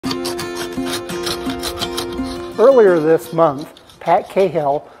Earlier this month, Pat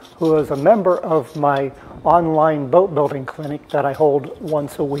Cahill, who is a member of my online boat building clinic that I hold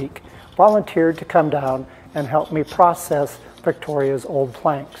once a week, volunteered to come down and help me process Victoria's old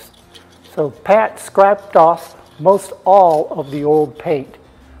planks. So Pat scrapped off most all of the old paint.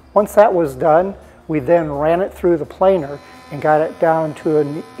 Once that was done, we then ran it through the planer and got it down to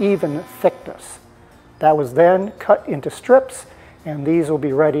an even thickness. That was then cut into strips, and these will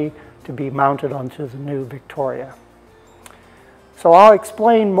be ready to be mounted onto the new Victoria. So I'll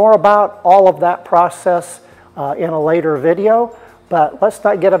explain more about all of that process in a later video, but let's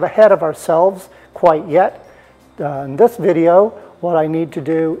not get ahead of ourselves quite yet. In this video, what I need to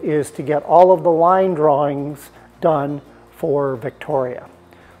do is to get all of the line drawings done for Victoria.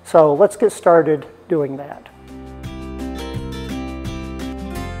 So let's get started doing that.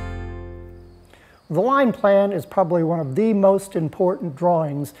 The line plan is probably one of the most important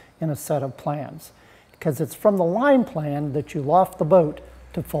drawings in a set of plans, because it's from the line plan that you loft the boat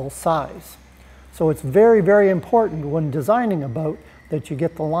to full size. So it's very, very important when designing a boat that you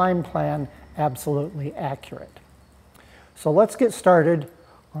get the line plan absolutely accurate. So let's get started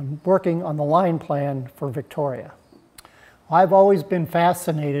on working on the line plan for Victoria. I've always been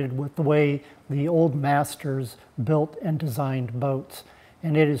fascinated with the way the old masters built and designed boats,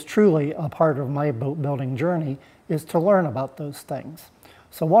 and it is truly a part of my boat building journey is to learn about those things.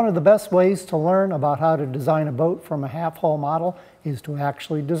 So one of the best ways to learn about how to design a boat from a half-hull model is to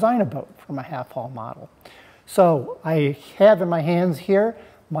actually design a boat from a half-hull model. So I have in my hands here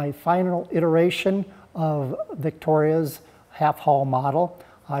my final iteration of Victoria's half-hull model.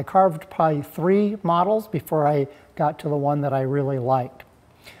 I carved probably 3 models before I got to the one that I really liked.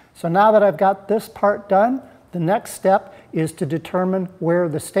 So now that I've got this part done, the next step is to determine where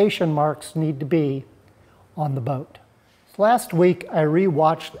the station marks need to be on the boat. So last week I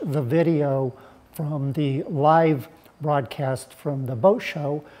rewatched the video from the live broadcast from the boat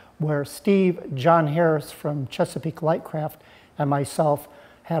show where Steve, John Harris from Chesapeake Lightcraft, and myself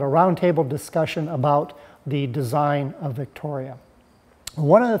had a roundtable discussion about the design of Victoria.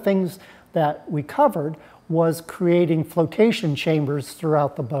 One of the things that we covered was creating flotation chambers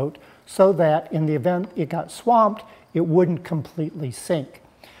throughout the boat so that in the event it got swamped, it wouldn't completely sink.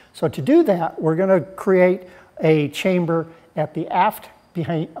 So to do that, we're going to create a chamber at the aft,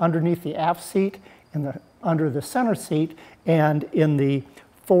 underneath the aft seat, under the center seat, and in the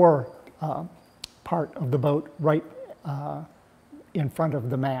fore part of the boat right in front of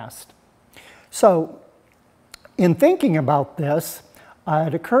the mast. So in thinking about this,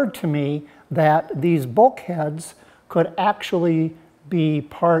 it occurred to me that these bulkheads could actually be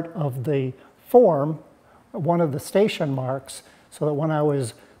part of the form, one of the station marks, so that when I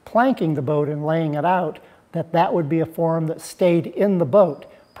was planking the boat and laying it out, that would be a form that stayed in the boat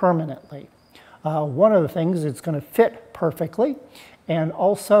permanently. One of the things, it's going to fit perfectly, and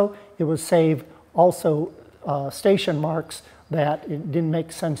also it would save also station marks that it didn't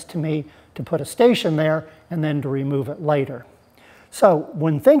make sense to me to put a station there and then to remove it later. So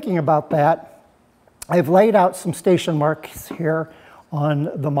when thinking about that, I've laid out some station marks here on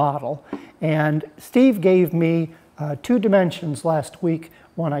the model, and Steve gave me 2 dimensions last week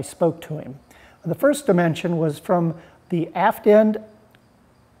when I spoke to him. The first dimension was from the aft end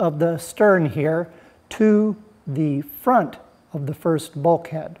of the stern here to the front of the first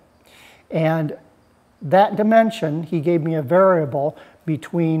bulkhead, and that dimension he gave me a variable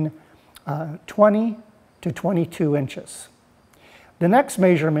between 20 to 22 inches. The next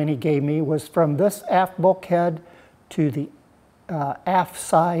measurement he gave me was from this aft bulkhead to the aft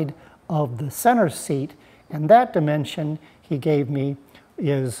side of the center seat, and that dimension he gave me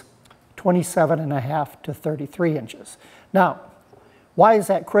is 27.5 to 33 inches. Now, why is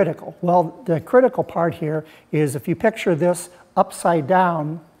that critical? Well, the critical part here is if you picture this upside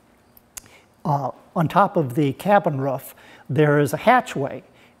down on top of the cabin roof, there is a hatchway,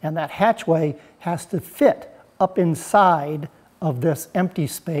 and that hatchway has to fit up inside of this empty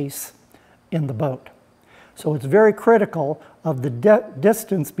space in the boat. So it's very critical of the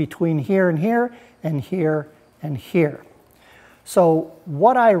distance between here and here and here and here. So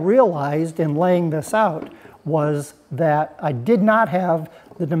what I realized in laying this out was that I did not have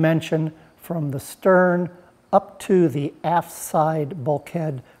the dimension from the stern up to the aft side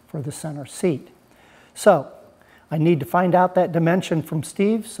bulkhead for the center seat. So I need to find out that dimension from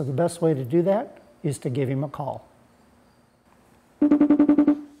Steve, so the best way to do that is to give him a call.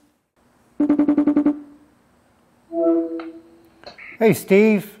 Hey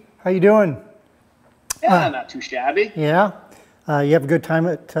Steve, how you doing? Yeah, not too shabby. Yeah? You have a good time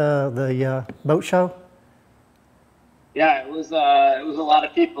at the boat show? Yeah, it was a lot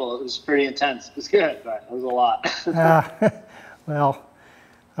of people. It was pretty intense. It was good, but it was a lot. Well,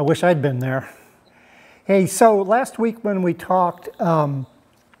 I wish I'd been there. Hey, so last week when we talked, you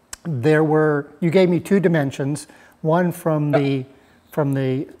gave me two dimensions, one from the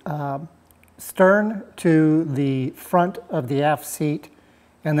stern to the front of the aft seat,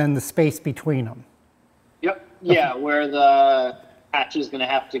 and then the space between them. Yep. Yeah, where the hatch is going to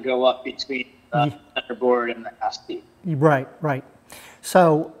have to go up between the centerboard and the aft seat. Right, right.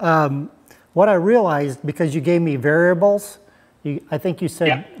 So what I realized, because you gave me variables, I think you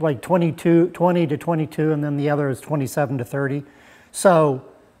said like 20 to 22, and then the other is 27 to 30. So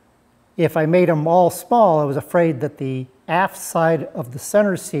if I made them all small, I was afraid that the aft side of the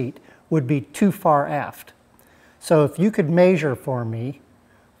center seat would be too far aft. So if you could measure for me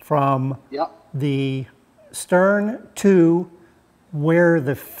from the stern to where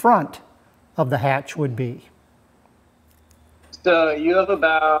the front of the hatch would be. So you have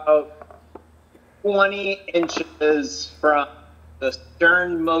about 20 inches from the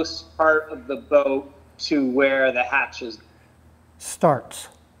sternmost part of the boat to where the hatch is. Starts.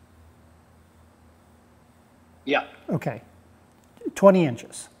 Yeah. Okay. 20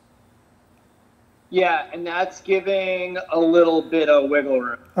 inches. Yeah, and that's giving a little bit of wiggle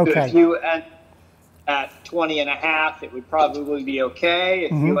room. Okay. So if you end at 20 and a half, it would probably be okay.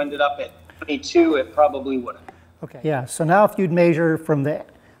 If you ended up at 22, it probably wouldn't. Okay. Yeah, so now if you'd measure from the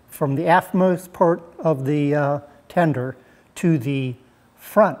aftmost part of the tender to the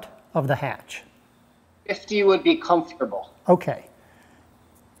front of the hatch. 50 would be comfortable. Okay.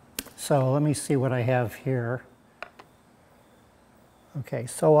 So let me see what I have here. Okay,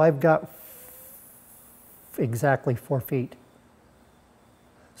 so I've got exactly 4 feet.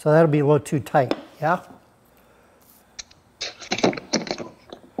 So that'll be a little too tight, yeah?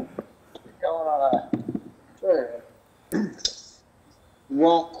 Going on a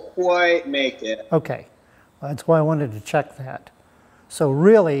won't quite make it. Okay, well, that's why I wanted to check that. So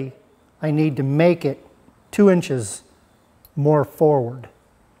really, I need to make it 2 inches more forward,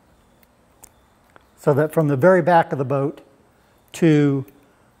 so that from the very back of the boat to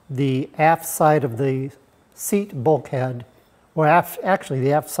the aft side of the seat bulkhead, or actually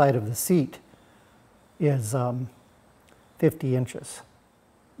the aft side of the seat, is 50 inches.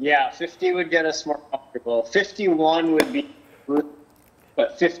 Yeah, 50 would get us more comfortable. 51 would be good,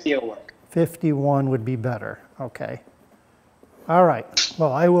 but 50 will work. 51 would be better, okay. All right,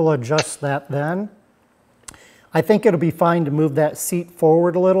 well, I will adjust that then. I think it'll be fine to move that seat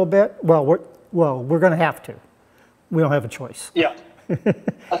forward a little bit. Well, we're going to have to. We don't have a choice. Yeah.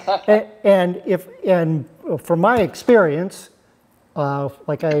 and from my experience,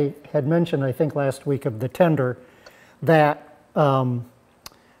 like I had mentioned, I think last week of the tender, that the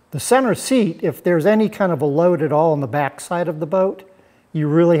center seat, if there's any kind of a load at all on the back side of the boat, you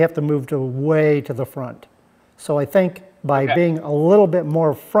really have to move way to the front. So I think by being a little bit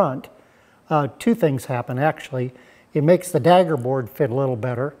more front, two things happen actually. It makes the dagger board fit a little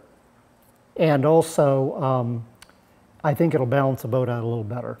better, and also I think it'll balance the boat out a little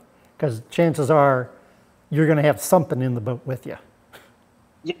better, because chances are you're going to have something in the boat with you.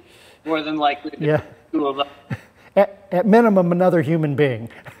 Yeah, more than likely. Yeah. Two of them. At minimum, another human being.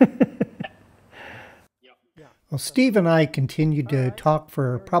 Well, Steve and I continued to talk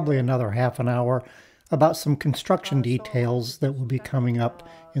for probably another half an hour about some construction details that will be coming up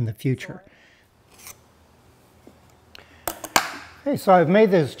in the future. Okay, so I've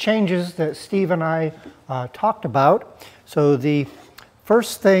made those changes that Steve and I talked about. So the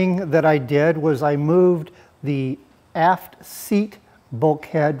first thing that I did was I moved the aft seat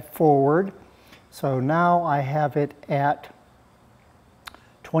bulkhead forward. So now I have it at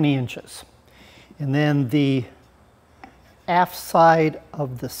 20 inches. And then the aft side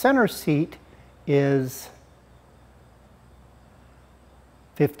of the center seat is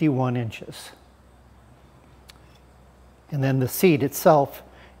 51 inches. And then the seat itself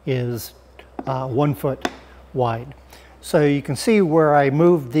is 1 foot wide. So you can see where I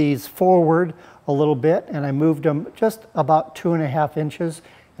moved these forward a little bit, and I moved them just about 2.5 inches,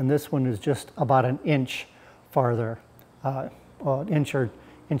 and this one is just about an inch farther, well, an inch or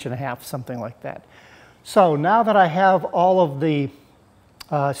inch and a half, something like that. So now that I have all of the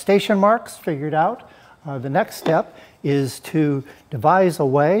station marks figured out, the next step is to devise a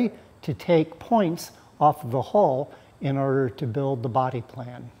way to take points off of the hull in order to build the body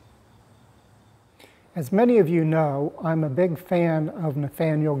plan. As many of you know, I'm a big fan of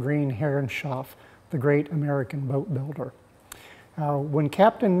Nathanael Herreshoff, the great American boat builder. When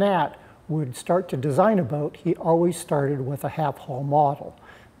Captain Nat would start to design a boat, he always started with a half-hull model.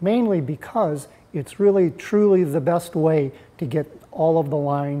 mainly because it's really truly the best way to get all of the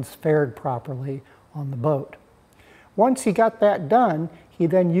lines fared properly on the boat. Once he got that done, he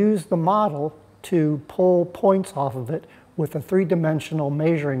then used the model to pull points off of it with a three-dimensional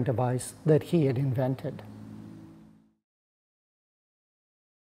measuring device that he had invented.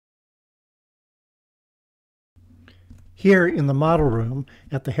 Here in the model room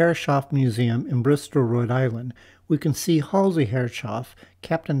at the Herreshoff Museum in Bristol, Rhode Island, we can see Halsey Herreshoff,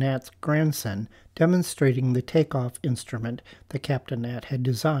 Captain Nat's grandson, demonstrating the takeoff instrument that Captain Nat had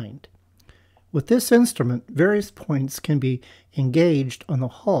designed. With this instrument, various points can be engaged on the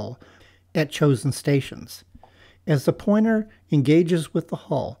hull at chosen stations. As the pointer engages with the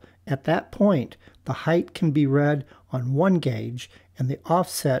hull, at that point, the height can be read on one gauge and the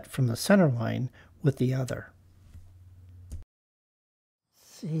offset from the center line with the other.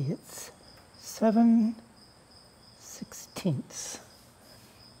 See, it's 7/16.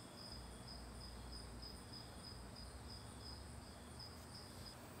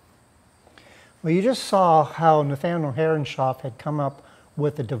 Well, you just saw how Nathanael Herreshoff had come up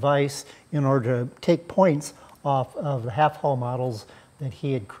with a device in order to take points off of the half-hull models that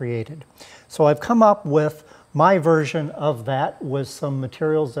he had created. So I've come up with my version of that with some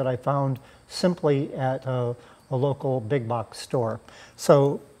materials that I found simply at a local big box store.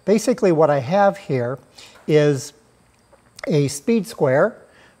 So basically what I have here is a speed square,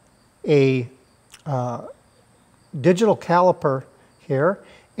 a digital caliper here,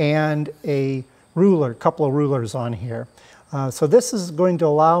 and a ruler, a couple of rulers on here. So this is going to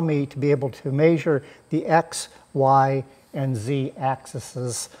allow me to be able to measure the X, Y, and Z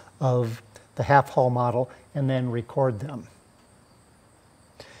axes of the half-hull model and then record them.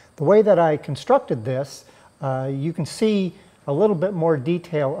 The way that I constructed this, you can see a little bit more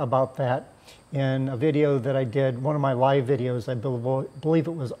detail about that in a video that I did, one of my live videos. I believe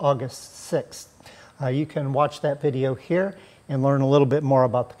it was August 6th. You can watch that video here and learn a little bit more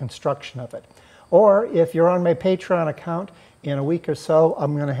about the construction of it. Or if you're on my Patreon account, in a week or so,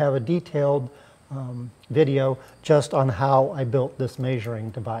 I'm going to have a detailed video just on how I built this measuring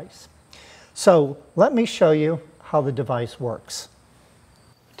device. So let me show you how the device works.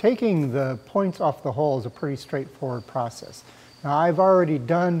 Taking the points off the hull is a pretty straightforward process. Now I've already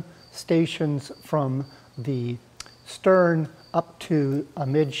done stations from the stern up to a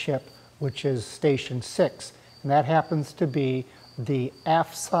midship, which is station 6, and that happens to be the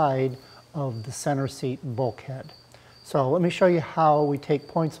aft side of the center seat bulkhead. So let me show you how we take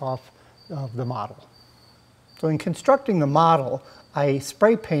points off of the model. So in constructing the model, I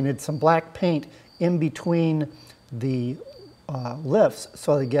spray painted some black paint in between the lifts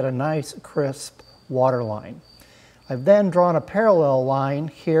so they get a nice crisp water line. I've then drawn a parallel line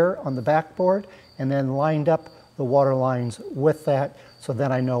here on the backboard and then lined up the water lines with that, so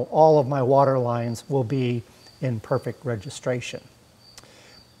then I know all of my water lines will be in perfect registration.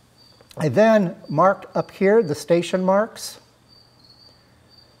 I then marked up here the station marks.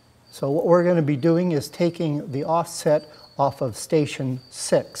 So what we're going to be doing is taking the offset off of station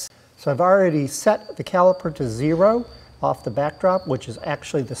 6. So I've already set the caliper to 0 off the backdrop, which is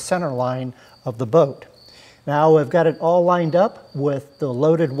actually the center line of the boat. Now I've got it all lined up with the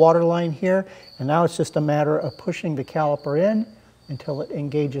loaded water line here, and now it's just a matter of pushing the caliper in until it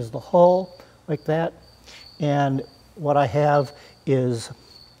engages the hull like that. And what I have is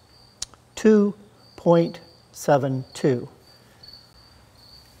 2.72.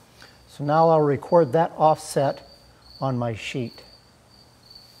 So now I'll record that offset on my sheet.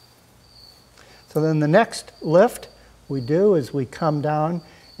 So then the next lift we do is we come down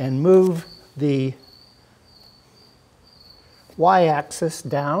and move the y-axis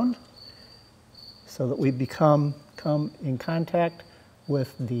down so that we come in contact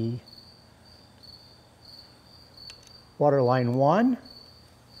with the waterline 1.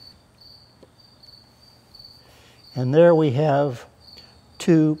 And there we have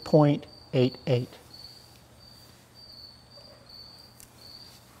 2.88.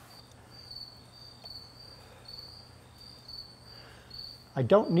 I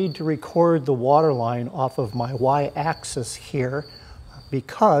don't need to record the water line off of my y-axis here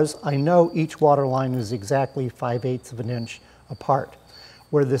because I know each water line is exactly 5/8 of an inch apart.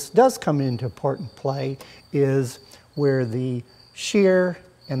 Where this does come into important play is where the shear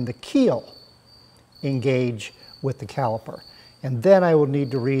and the keel engage with the caliper. And then I will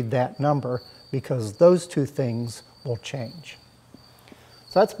need to read that number because those two things will change.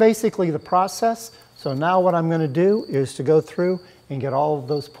 So that's basically the process. So now what I'm going to do is to go through and get all of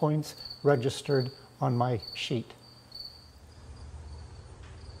those points registered on my sheet.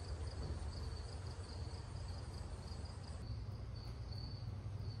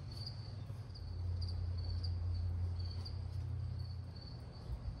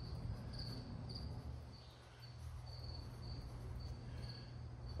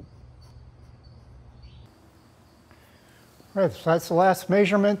 Right, so that's the last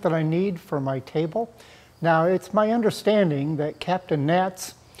measurement that I need for my table. Now, it's my understanding that Captain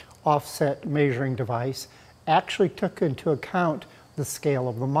Nat's offset measuring device actually took into account the scale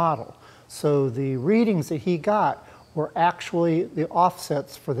of the model. So the readings that he got were actually the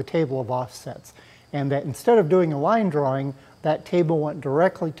offsets for the table of offsets. And that instead of doing a line drawing, that table went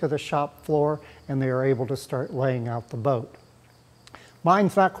directly to the shop floor and they were able to start laying out the boat.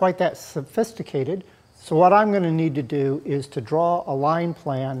 Mine's not quite that sophisticated, so what I'm going to need to do is to draw a line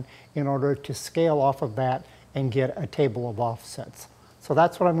plan in order to scale off of that and get a table of offsets. So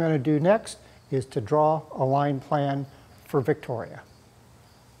that's what I'm going to do next, is to draw a line plan for Victoria.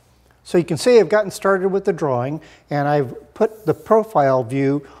 So you can see I've gotten started with the drawing, and I've put the profile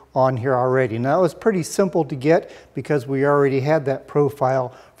view on here already. Now it was pretty simple to get because we already had that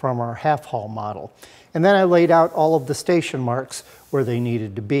profile from our half-hull model. And then I laid out all of the station marks where they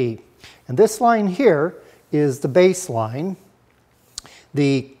needed to be. And this line here is the baseline.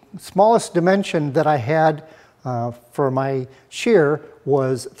 The smallest dimension that I had for my shear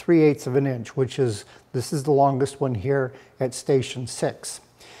was 3/8 of an inch, which is, this is the longest one here at station 6.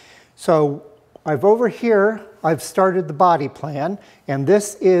 So over here, I've started the body plan, and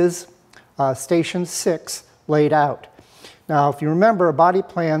this is station 6 laid out. Now, if you remember, body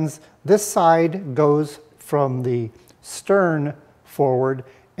plans, this side goes from the stern forward,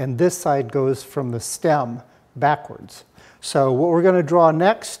 and this side goes from the stem backwards. So what we're going to draw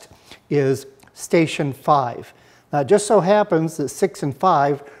next is station 5. Now, it just so happens that 6 and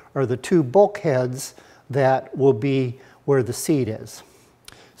 5 are the two bulkheads that will be where the seat is.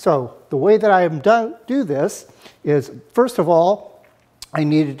 So the way that I do this is, first of all, I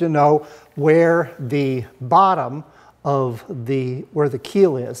needed to know where the bottom of where the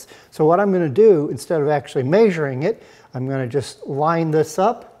keel is. So what I'm going to do, instead of actually measuring it, I'm going to just line this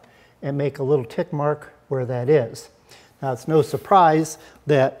up and make a little tick mark where that is. Now, it's no surprise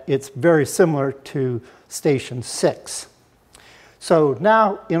that it's very similar to station 6. So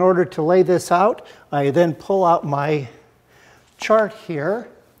now, in order to lay this out, I then pull out my chart here,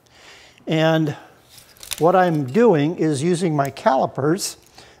 and what I'm doing is using my calipers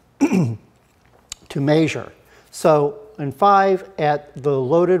to measure. So in 5 at the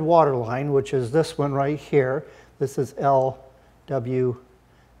loaded water line, which is this one right here, this is LWL,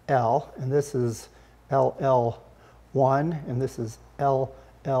 and this is LL1, and this is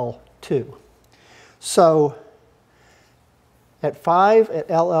LL2. So at 5 at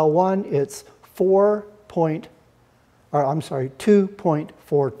LL1, it's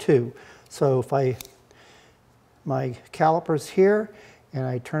 2.42. So if my calipers here, and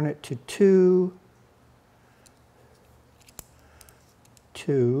I turn it to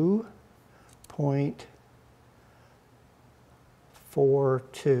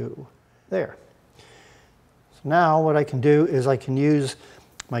 2.42. There. So now what I can do is I can use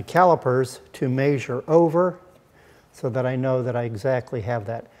my calipers to measure over so that I know that I exactly have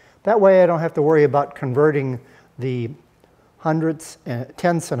that. That way I don't have to worry about converting the hundredths,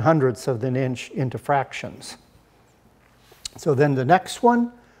 tenths and hundredths of an inch into fractions. So then the next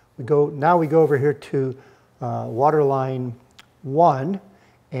one, we go over here to waterline 1,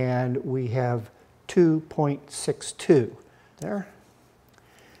 and we have 2.62 there.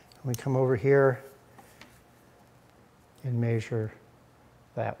 We come over here and measure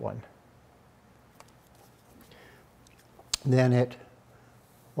that one. Then at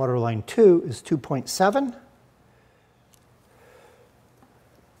waterline 2 is 2.7.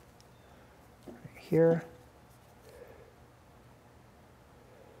 Here.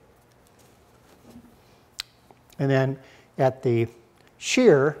 And then at the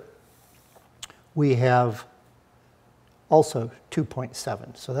shear, we have also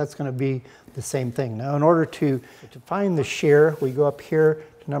 2.7. So that's going to be the same thing. Now, in order to find the shear, we go up here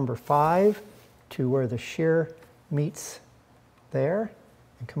to number 5 to where the shear meets there,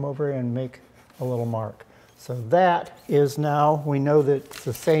 and come over and make a little mark. So that is now, we know that it's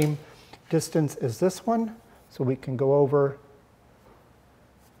the same distance as this one, so we can go over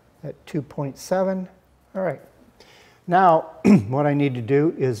at 2.7. All right. Now, what I need to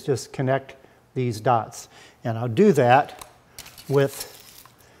do is just connect these dots. And I'll do that with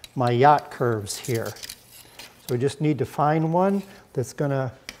my yacht curves here. So we just need to find one that's going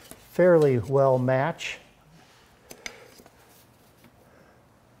to fairly well match.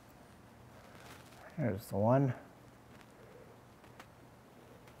 There's the one.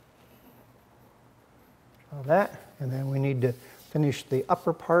 All that, and then we need to finish the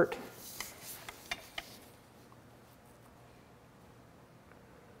upper part.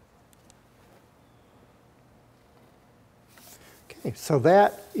 Okay, so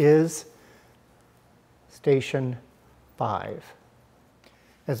that is station 5.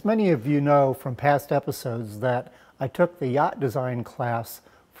 As many of you know from past episodes that I took the yacht design class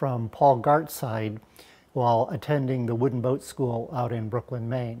from Paul Gartside while attending the wooden boat school out in Brooklyn,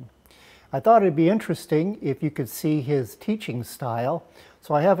 Maine. I thought it'd be interesting if you could see his teaching style,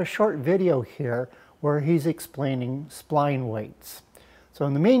 so I have a short video here where he's explaining spline weights. So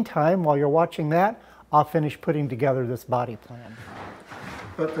in the meantime, while you're watching that, I'll finish putting together this body plan.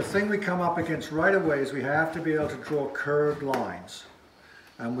 But the thing we come up against right away is we have to be able to draw curved lines.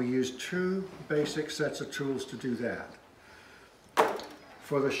 And we use two basic sets of tools to do that.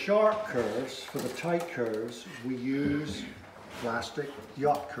 For the sharp curves, for the tight curves, we use plastic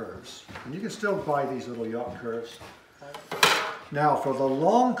yacht curves. And you can still buy these little yacht curves. Now for the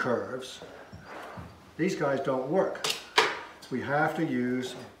long curves, these guys don't work. We have to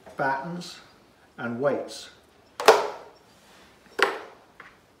use battens and weights.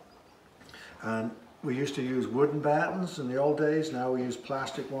 And we used to use wooden battens in the old days, now we use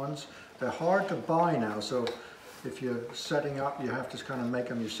plastic ones. They're hard to buy now, so if you're setting up, you have to kind of make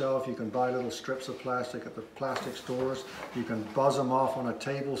them yourself. You can buy little strips of plastic at the plastic stores. You can buzz them off on a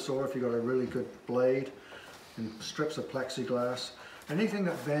table saw if you've got a really good blade, and strips of plexiglass. Anything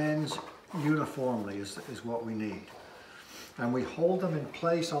that bends uniformly is what we need. And we hold them in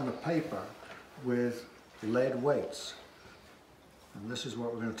place on the paper with lead weights. And this is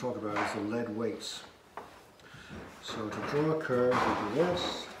what we're going to talk about, is the lead weights. So to draw a curve, we do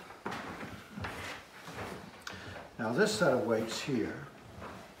this. Now this set of weights here,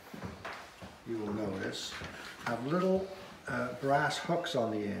 you will notice, have little brass hooks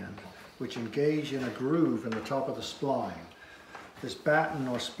on the end, which engage in a groove in the top of the spline. This batten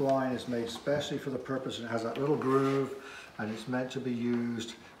or spline is made especially for the purpose, and it has that little groove, and it's meant to be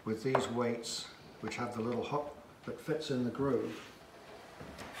used with these weights, which have the little hook that fits in the groove.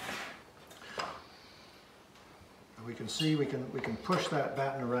 We can see we can push that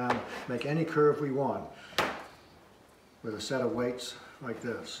batten around, make any curve we want with a set of weights like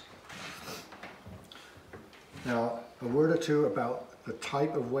this. Now, a word or two about the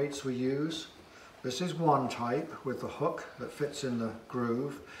type of weights we use. This is one type with the hook that fits in the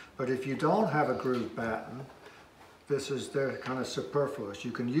groove, but if you don't have a groove batten, they're kind of superfluous.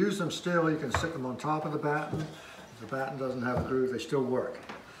 You can use them still, you can sit them on top of the batten. If the batten doesn't have a groove, they still work.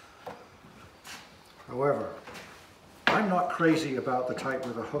 However, I'm not crazy about the type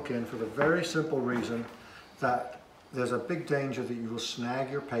with a hook in for the very simple reason that there's a big danger that you will snag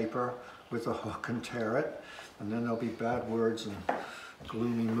your paper with a hook and tear it, and then there'll be bad words and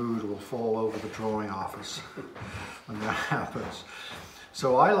gloomy mood will fall over the drawing office when that happens.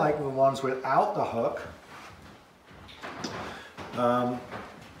 So I like the ones without the hook. And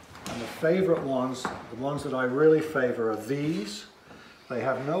the favorite ones, the ones that I really favor, are these. They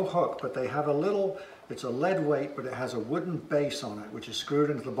have no hook, but they have a little, it's a lead weight, but it has a wooden base on it, which is screwed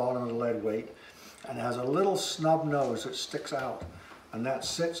into the bottom of the lead weight, and it has a little snub nose that sticks out, and that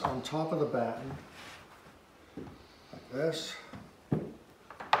sits on top of the batten, like this.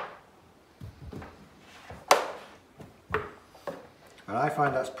 And I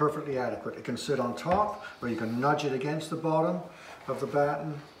find that's perfectly adequate. It can sit on top, or you can nudge it against the bottom of the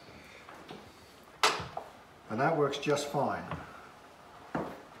batten, and that works just fine.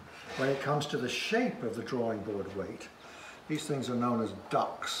 When it comes to the shape of the drawing board weight, these things are known as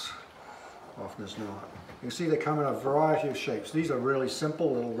ducks, often as not. You can see they come in a variety of shapes. These are really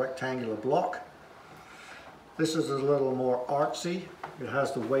simple, little rectangular block. This is a little more artsy. It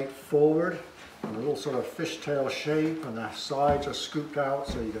has the weight forward, a little sort of fishtail shape, and the sides are scooped out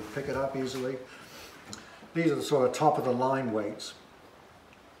so you can pick it up easily. These are the sort of top of the line weights.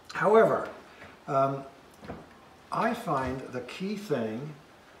 However, I find the key thing,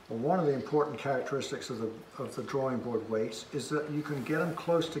 or one of the important characteristics of the drawing board weights, is that you can get them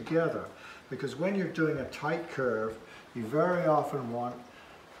close together, because when you're doing a tight curve, you very often want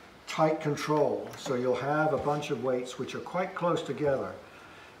tight control. So you'll have a bunch of weights which are quite close together,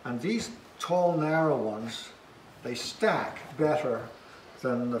 and these tall, narrow ones, they stack better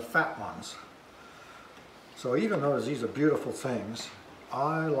than the fat ones. So even though these are beautiful things,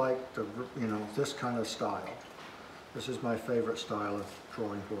 I like the, this kind of style. This is my favorite style of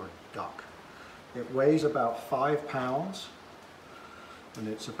drawing board duck. It weighs about 5 pounds, and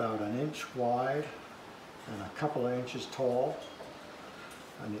it's about 1 inch wide and a couple of inches tall.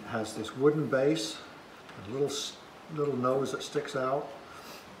 And it has this wooden base, a little nose that sticks out,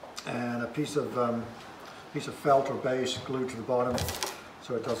 and a piece of felt or base glued to the bottom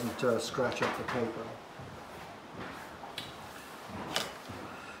so it doesn't scratch up the paper.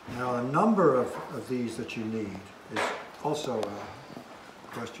 Now, the number of these that you need is also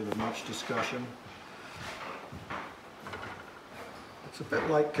a question of much discussion. It's a bit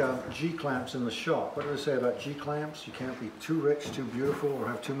like G-clamps in the shop. What do they say about G-clamps? You can't be too rich, too beautiful, or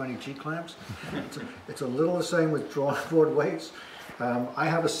have too many G-clamps. It's a little the same with drawing board weights. I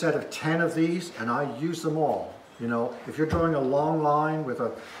have a set of 10 of these, and I use them all. You know, if you're drawing a long line with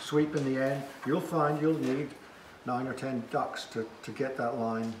a sweep in the end, you'll find you'll need 9 or 10 ducks to get that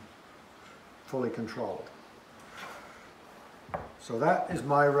line fully controlled. So that is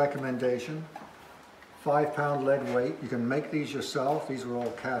my recommendation. 5-pound lead weight. You can make these yourself. These are all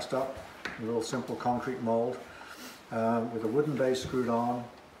cast up in a little simple concrete mold with a wooden base screwed on.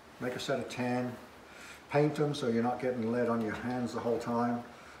 Make a set of 10. Paint them so you're not getting lead on your hands the whole time.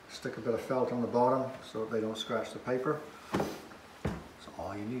 Stick a bit of felt on the bottom so they don't scratch the paper. That's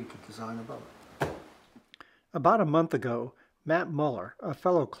all you need to design a boat. About a month ago, Matt Moeller, a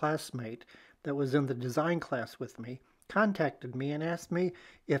fellow classmate that was in the design class with me, contacted me and asked me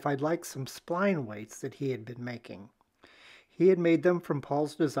if I'd like some spline weights that he had been making. He had made them from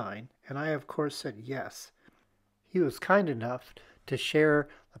Paul's design, and I of course said yes. He was kind enough to share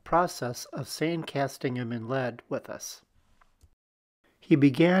the process of sand casting them in lead with us. He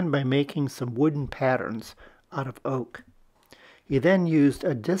began by making some wooden patterns out of oak. He then used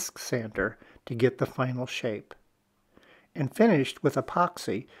a disc sander to get the final shape, and finished with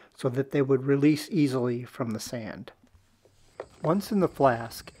epoxy so that they would release easily from the sand. Once in the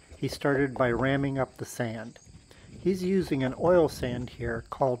flask, he started by ramming up the sand. He's using an oil sand here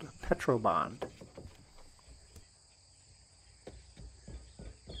called Petrobond.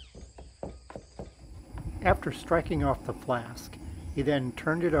 After striking off the flask, he then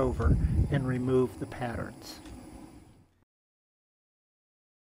turned it over and removed the patterns.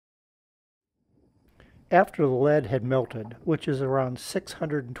 After the lead had melted, which is around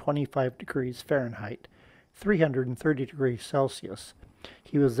 625 degrees Fahrenheit, 330 degrees Celsius,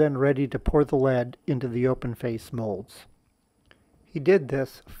 he was then ready to pour the lead into the open face molds. He did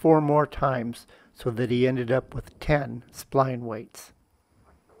this 4 more times so that he ended up with 10 spline weights.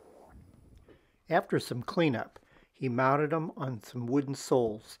 After some cleanup, he mounted them on some wooden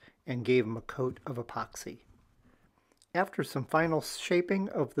soles and gave them a coat of epoxy. After some final shaping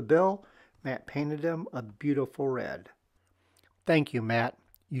of the bill, Matt painted them a beautiful red. Thank you, Matt.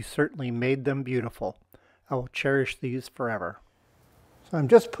 You certainly made them beautiful. I will cherish these forever. So I'm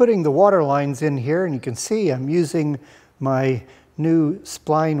just putting the water lines in here, and you can see I'm using my new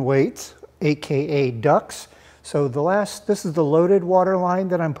spline weights, aka ducks. So this is the loaded water line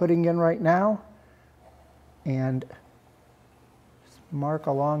that I'm putting in right now. And just mark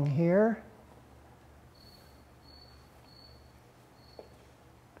along here.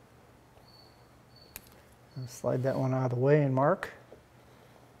 I'll slide that one out of the way and mark.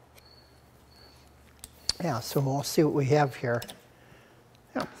 Yeah, so we'll see what we have here.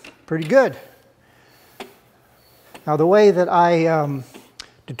 Yeah, pretty good. Now the way that I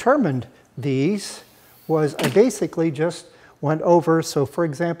determined these was I basically just went over, so for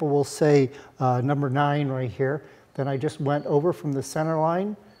example we'll say number 9 right here, then I just went over from the center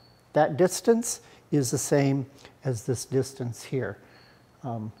line. That distance is the same as this distance here.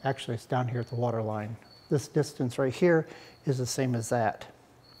 Actually it's down here at the water line. This distance right here is the same as that.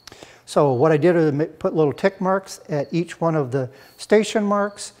 So what I did is put little tick marks at each one of the station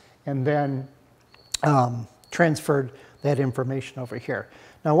marks and then transferred that information over here.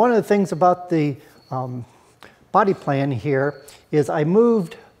 Now one of the things about the body plan here is I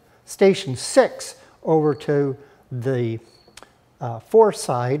moved station 6 over to the 4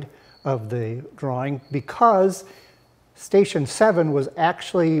 side of the drawing because station 7 was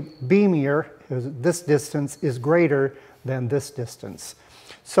actually beamier. This distance is greater than this distance.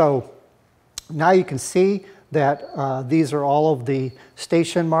 So now you can see that these are all of the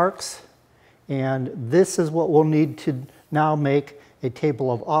station marks, and this is what we'll need to now make a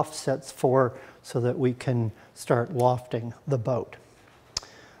table of offsets for so that we can start lofting the boat.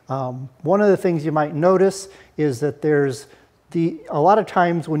 One of the things you might notice is that there's a lot of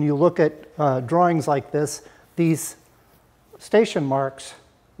times when you look at drawings like this, these station marks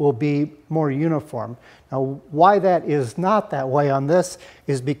will be more uniform. Now why that is not that way on this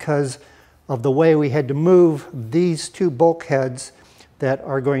is because of the way we had to move these 2 bulkheads that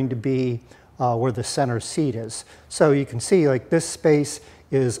are going to be where the center seat is. So you can see like this space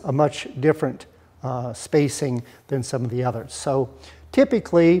is a much different spacing than some of the others. So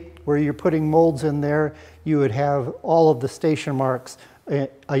typically where you're putting molds in there, you would have all of the station marks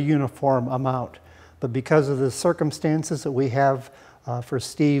a uniform amount. But because of the circumstances that we have for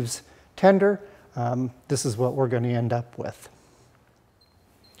Steve's tender, this is what we're going to end up with.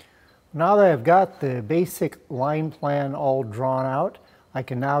 Now that I've got the basic line plan all drawn out, I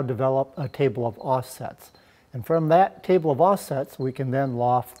can now develop a table of offsets. And from that table of offsets, we can then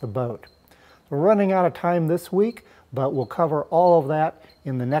loft the boat. We're running out of time this week, but we'll cover all of that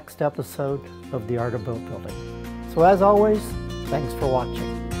in the next episode of The Art of Boat Building. So as always, thanks for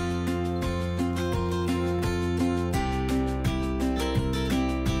watching.